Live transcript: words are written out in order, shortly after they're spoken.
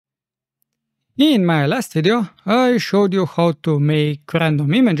In my last video, I showed you how to make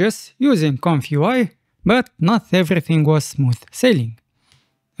random images using ComfyUI, but not everything was smooth sailing.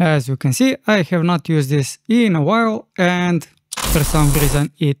 As you can see, I have not used this in a while and for some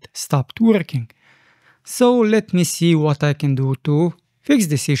reason it stopped working. So let me see what I can do to fix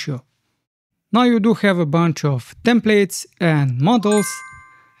this issue. Now you do have a bunch of templates and models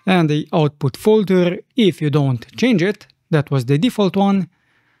and the output folder if you don't change it. That was the default one.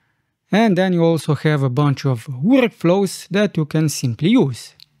 And then you also have a bunch of workflows that you can simply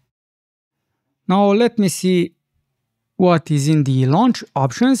use. Now let me see what is in the launch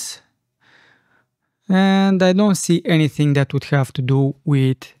options. And I don't see anything that would have to do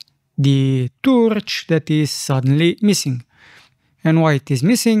with the torch that is suddenly missing. And why it is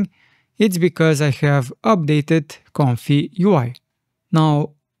missing? It's because I have updated ComfyUI.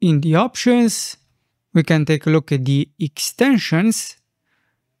 Now in the options, we can take a look at the extensions.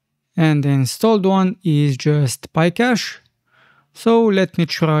 And the installed one is just PyCache. So let me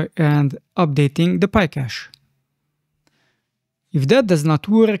try and updating the PyCache. If that does not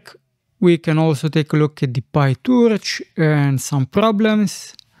work, we can also take a look at the PyTorch and some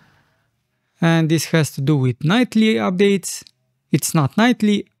problems. And this has to do with nightly updates. It's not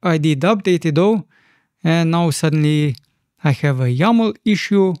nightly, I did update it though. And now suddenly I have a YAML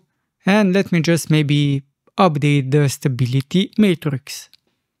issue. And let me just maybe update the stability matrix.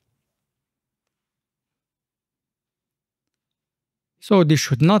 So this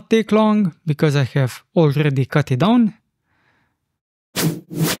should not take long because I have already cut it down.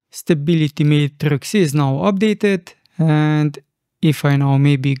 Stability matrix is now updated, and if I now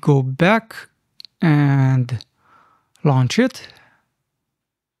maybe go back and launch it,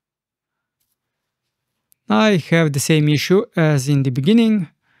 I have the same issue as in the beginning,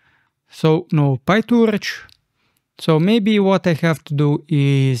 so no PyTorch. So maybe what I have to do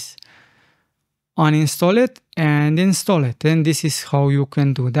is uninstall it and install it, and this is how you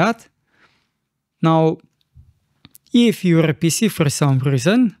can do that. Now if your PC for some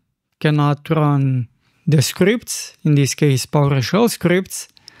reason cannot run the scripts, in this case PowerShell scripts,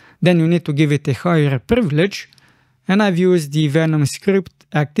 then you need to give it a higher privilege, and I've used the Venom script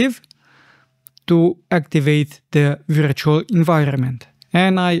active to activate the virtual environment.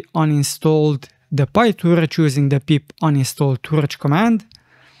 And I uninstalled the PyTorch using the pip uninstall torch command,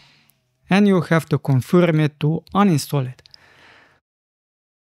 and you have to confirm it to uninstall it.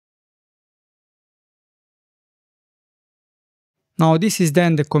 Now this is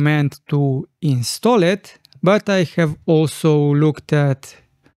then the command to install it, but I have also looked at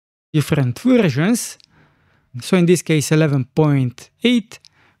different versions. So in this case 11.8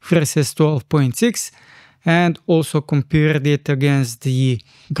 versus 12.6, and also compared it against the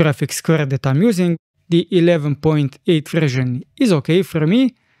graphics card that I'm using. The 11.8 version is okay for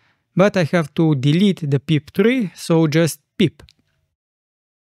me, but I have to delete the pip tree, so just pip.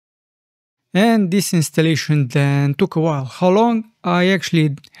 And this installation then took a while. How long? I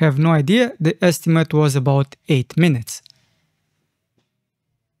actually have no idea. The estimate was about 8 minutes.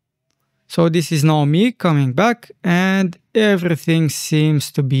 So this is now me coming back and everything seems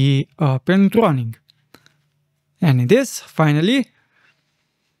to be up and running. And it is, finally.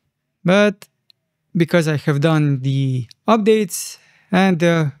 But because I have done the updates and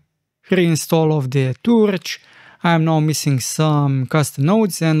the reinstall of the torch, I am now missing some custom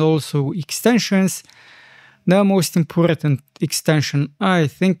nodes and also extensions. The most important extension I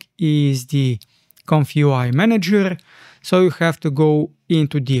think is the ComfyUI manager. So you have to go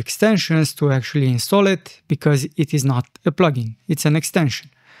into the extensions to actually install it because it is not a plugin, it's an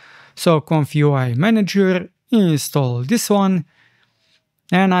extension. So ComfyUI manager, install this one.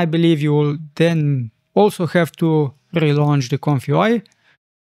 And I believe you will then also have to relaunch the ComfyUI.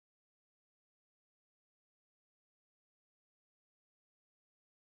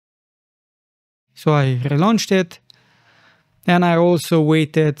 So I relaunched it, and I also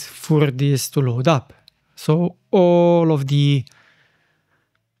waited for this to load up. So all of the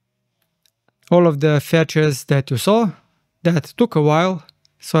fetches that you saw, that took a while.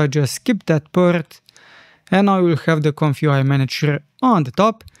 So I just skipped that part, and now you will have the ComfyUI manager on the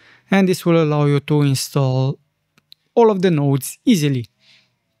top, and this will allow you to install all of the nodes easily.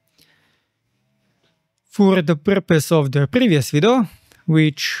 For the purpose of the previous video,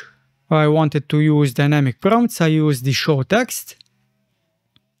 which I wanted to use dynamic prompts, I used the show text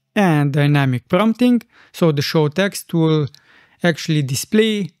and dynamic prompting. So the show text will actually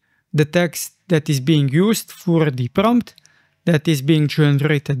display the text that is being used for the prompt that is being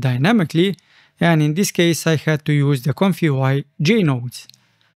generated dynamically. And in this case, I had to use the ComfyUI JNodes.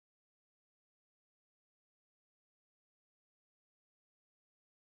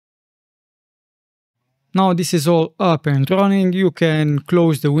 Now this is all up and running. You can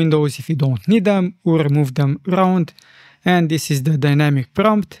close the windows if you don't need them or move them around. And this is the dynamic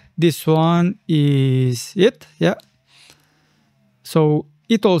prompt. This one is it, yeah. So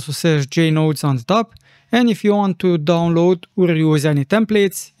it also says JNodes on the top. And if you want to download or use any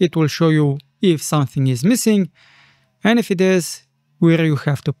templates, it will show you if something is missing, and if it is, where you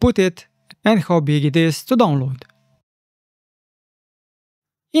have to put it, and how big it is to download.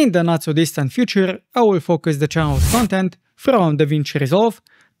 In the not so distant future, I will focus the channel's content from DaVinci Resolve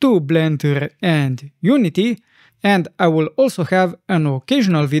to Blender and Unity, and I will also have an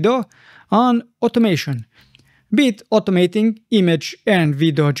occasional video on automation, be it automating image and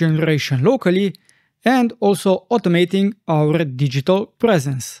video generation locally, and also automating our digital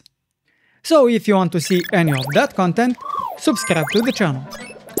presence. So if you want to see any of that content, subscribe to the channel.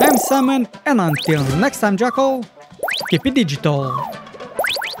 I'm Simon, and until next time, Jackal, keep it digital!